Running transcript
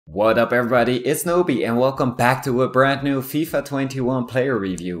What up everybody, it's Nooby and welcome back to a brand new FIFA 21 player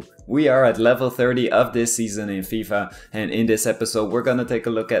review. We are at level 30 of this season in FIFA, and in this episode we're gonna take a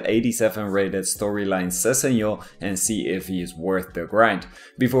look at 87 rated storyline Sessegnon and see if he is worth the grind.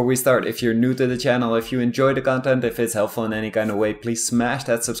 Before we start, if you're new to the channel, if you enjoy the content, if it's helpful in any kind of way, please smash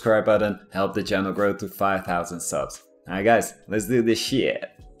that subscribe button, help the channel grow to 5,000 subs. Alright guys, let's do this shit.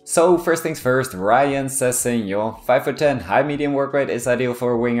 So first things first, Ryan Sessegnon, 5'10", high medium work rate is ideal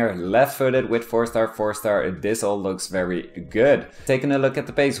for a winger, left footed with 4-star, this all looks very good. Taking a look at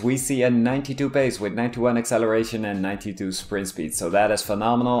the pace, we see a 92 pace with 91 acceleration and 92 sprint speed, so that is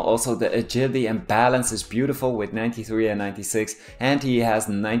phenomenal. Also the agility and balance is beautiful with 93 and 96, and he has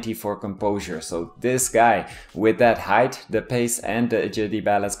 94 composure, so this guy with that height, the pace and the agility,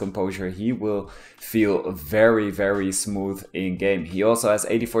 balance, composure, he will feel very smooth in game. He also has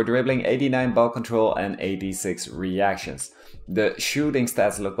 84 dribbling, 89 ball control and 86 reactions. The shooting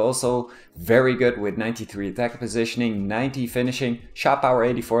stats look also very good with 93 attack positioning, 90 finishing, shot power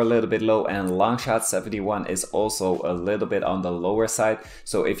 84 a little bit low, and long shot 71 is also a little bit on the lower side.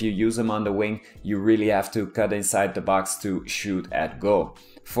 So if you use him on the wing, you really have to cut inside the box to shoot at goal.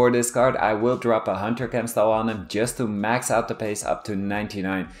 For this card, I will drop a Hunter Cam style on him just to max out the pace up to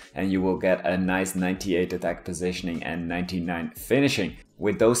 99, and you will get a nice 98 attack positioning and 99 finishing.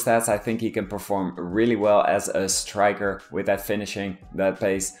 With those stats, I think he can perform really well as a striker with that finishing, that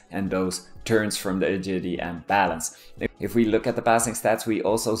pace, and those turns from the agility and balance. If we look at the passing stats, we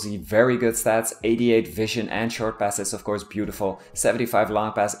also see very good stats. 88 vision and short pass is of course beautiful. 75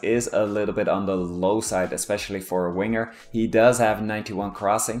 long pass is a little bit on the low side, especially for a winger. He does have 91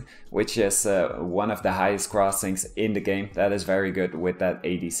 crossing, which is one of the highest crossings in the game. That is very good with that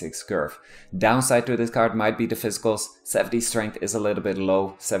 86 curve. Downside to this card might be the physicals. 70 strength is a little bit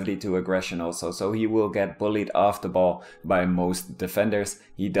low, 72 aggression also, so he will get bullied off the ball by most defenders.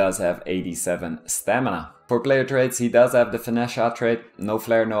 He does have 87 stamina. For player traits, he does have the finesse shot trait, no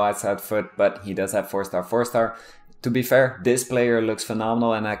flare, no outside foot, but he does have 4-star. To be fair, this player looks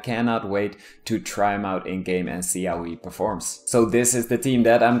phenomenal and I cannot wait to try him out in game and see how he performs. So this is the team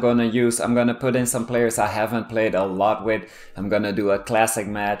that I'm gonna use. I'm gonna put in some players I haven't played a lot with. I'm gonna do a classic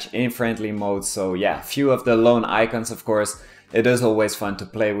match in friendly mode, so yeah, few of the lone icons of course. It is always fun to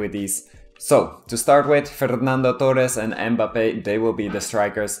play with these. So, to start with, Fernando Torres and Mbappe, they will be the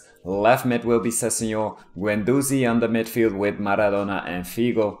strikers. Left mid will be Sessegnon, Guendouzi on the midfield with Maradona and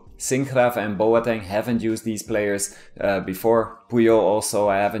Figo. Singraf and Boateng, haven't used these players before. Puyol also,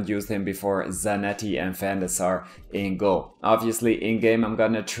 I haven't used him before. Zanetti and Van der Sar in goal. Obviously in game I'm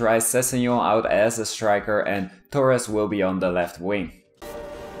gonna try Sessegnon out as a striker and Torres will be on the left wing.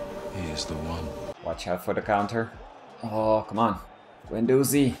 He is the one. Watch out for the counter. Oh, come on.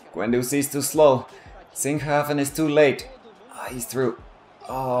 Guendouzi is too slow. Singraven is too late. Oh, he's through.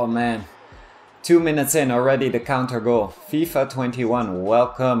 Oh man. 2 minutes in already the counter goal. FIFA 21,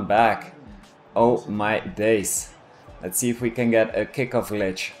 welcome back. Oh my days. Let's see if we can get a kickoff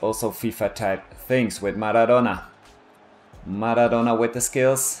glitch. Also FIFA type things with Maradona. Maradona with the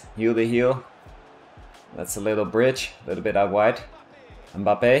skills. Heel to heel. That's a little bridge. A little bit out wide.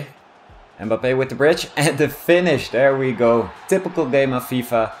 Mbappe. Mbappe with the bridge and the finish, there we go. Typical game of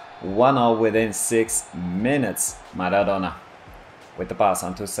FIFA, 1-0 within 6 minutes. Maradona with the pass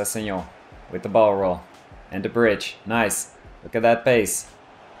onto Sessegnon with the ball roll and the bridge, nice. Look at that pace.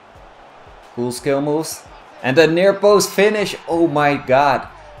 Cool skill moves and the near post finish, oh my god.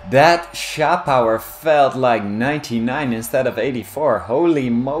 That shot power felt like 99 instead of 84,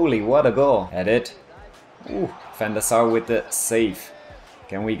 holy moly, what a goal. At it, ooh, Van der Sar with the save.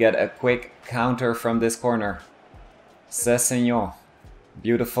 Can we get a quick counter from this corner? Sessegnon.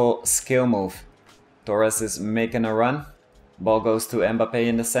 Beautiful skill move. Torres is making a run. Ball goes to Mbappe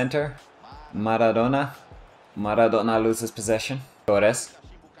in the center. Maradona. Maradona loses possession. Torres.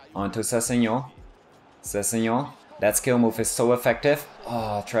 Onto Sessegnon. Sessegnon. That skill move is so effective.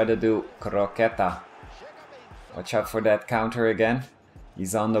 Oh, try to do croqueta. Watch out for that counter again.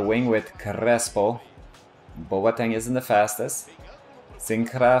 He's on the wing with Crespo. Boateng isn't the fastest.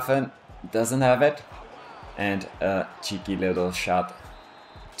 Singraven doesn't have it, and a cheeky little shot.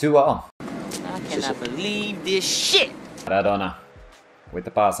 2-0. I cannot believe this shit. Maradona with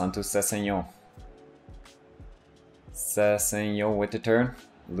the pass onto Sessegnon. Sessegnon with the turn,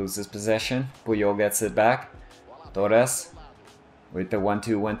 loses possession. Puyol gets it back. Torres with the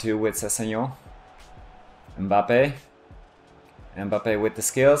 1-2-1-2 with Sessegnon. Mbappe. Mbappe with the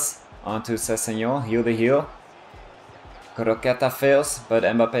skills onto Sessegnon, heel to heel. Croqueta fails, but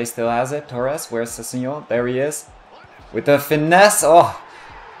Mbappe still has it. Torres, where's Sessegnon? There he is. With the finesse. Oh,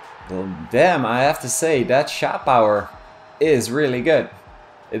 well, damn, I have to say, that shot power is really good.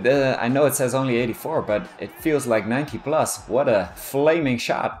 I know it says only 84, but it feels like 90 plus. What a flaming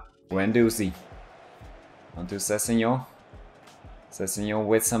shot. Januzaj. Onto Sessegnon. Sessegnon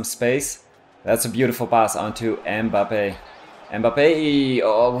with some space. That's a beautiful pass onto Mbappe. Mbappe,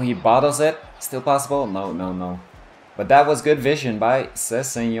 oh, he bottles it. Still possible? No, no, no. But that was good vision by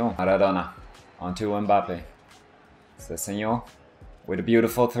Sessegnon. Maradona. Onto Mbappe. Sessegnon with a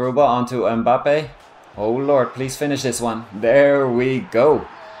beautiful through ball onto Mbappe. Oh lord, please finish this one. There we go.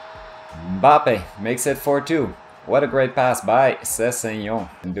 Mbappe makes it 4-2. What a great pass by Sessegnon.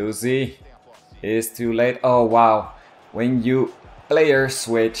 Januzaj is too late. Oh wow. When you player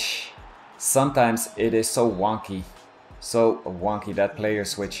switch, sometimes it is so wonky. So wonky, that player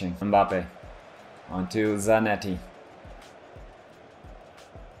switching. Mbappe onto Zanetti.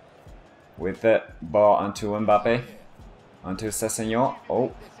 With the ball onto Mbappe. Onto Sessegnon.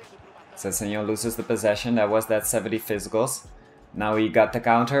 Oh. Sessegnon loses the possession. That was that 70 physicals. Now he got the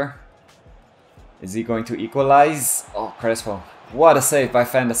counter. Is he going to equalize? Oh, Crespo. What a save by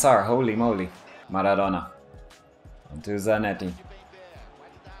Van der Sar. Holy moly. Maradona. Onto Zanetti.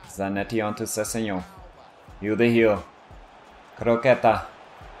 Zanetti onto Sessegnon. Heel to heel. Croqueta.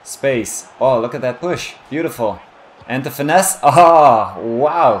 Space. Oh, look at that push. Beautiful. And the finesse. Oh,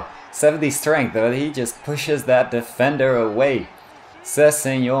 wow. 70 strength, but he just pushes that defender away.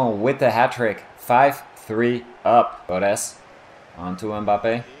 Sessegnon with the hat-trick. 5-3 up. Torres onto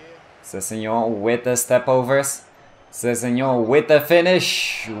Mbappe. Sessegnon with the step overs. Sessegnon with the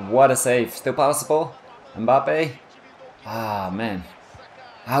finish. What a save. Still possible. Mbappe. Ah, man.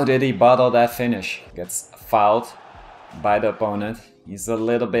 How did he bottle that finish? Gets fouled by the opponent. He's a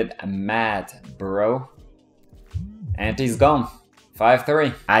little bit mad, bro. And he's gone.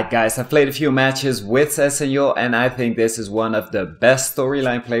 5-3. Alright guys, I've played a few matches with Sessegnon and I think this is one of the best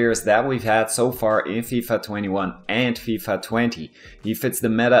storyline players that we've had so far in FIFA 21 and FIFA 20. He fits the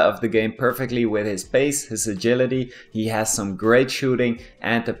meta of the game perfectly with his pace, his agility, he has some great shooting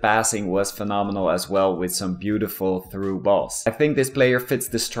and the passing was phenomenal as well with some beautiful through balls. I think this player fits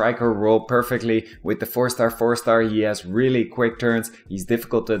the striker role perfectly. With the 4-star, he has really quick turns, he's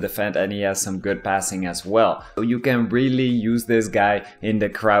difficult to defend and he has some good passing as well. So you can really use this guy in the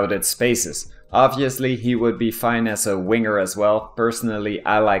crowded spaces. Obviously he would be fine as a winger as well. Personally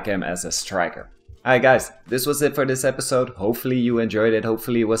I like him as a striker. Alright guys, this was it for this episode. Hopefully you enjoyed it,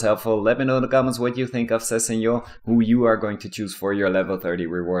 hopefully it was helpful. Let me know in the comments what you think of Sessegnon, who you are going to choose for your level 30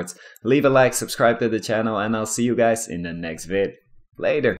 rewards. Leave a like, subscribe to the channel and I'll see you guys in the next vid. Later!